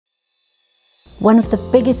One of the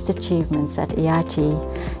biggest achievements at EIT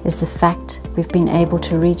is the fact we've been able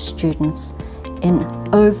to reach students in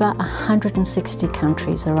over 160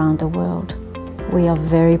 countries around the world. We are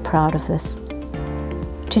very proud of this.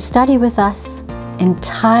 To study with us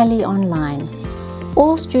entirely online,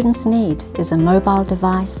 all students need is a mobile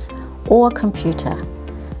device or a computer,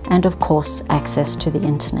 and of course access to the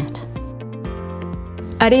internet.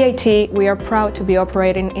 At EIT, we are proud to be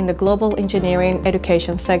operating in the global engineering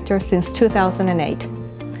education sector since 2008.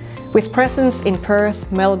 With presence in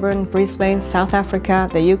Perth, Melbourne, Brisbane, South Africa,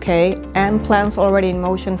 the UK, and plans already in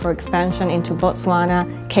motion for expansion into Botswana,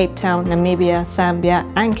 Cape Town, Namibia, Zambia,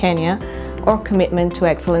 and Kenya, our commitment to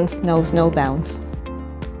excellence knows no bounds.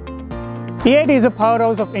 EIT is a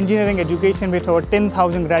powerhouse of engineering education with over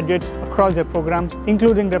 10,000 graduates across their programs,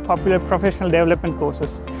 including their popular professional development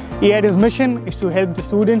courses. EIT's mission is to help the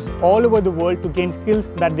students all over the world to gain skills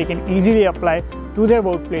that they can easily apply to their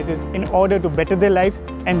workplaces in order to better their lives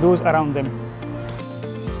and those around them.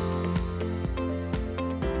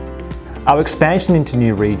 Our expansion into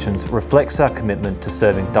new regions reflects our commitment to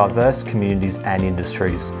serving diverse communities and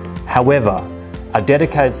industries. However, our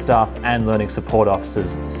dedicated staff and learning support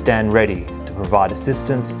officers stand ready to provide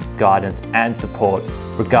assistance, guidance and support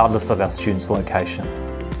regardless of our students' location.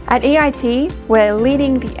 At EIT, we're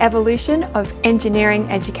leading the evolution of engineering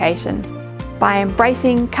education by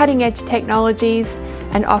embracing cutting-edge technologies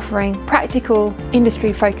and offering practical,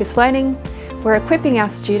 industry-focused learning. We're equipping our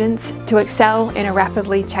students to excel in a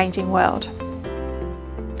rapidly changing world.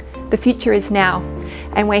 The future is now,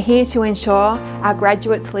 and we're here to ensure our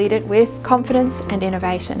graduates lead it with confidence and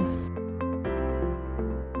innovation.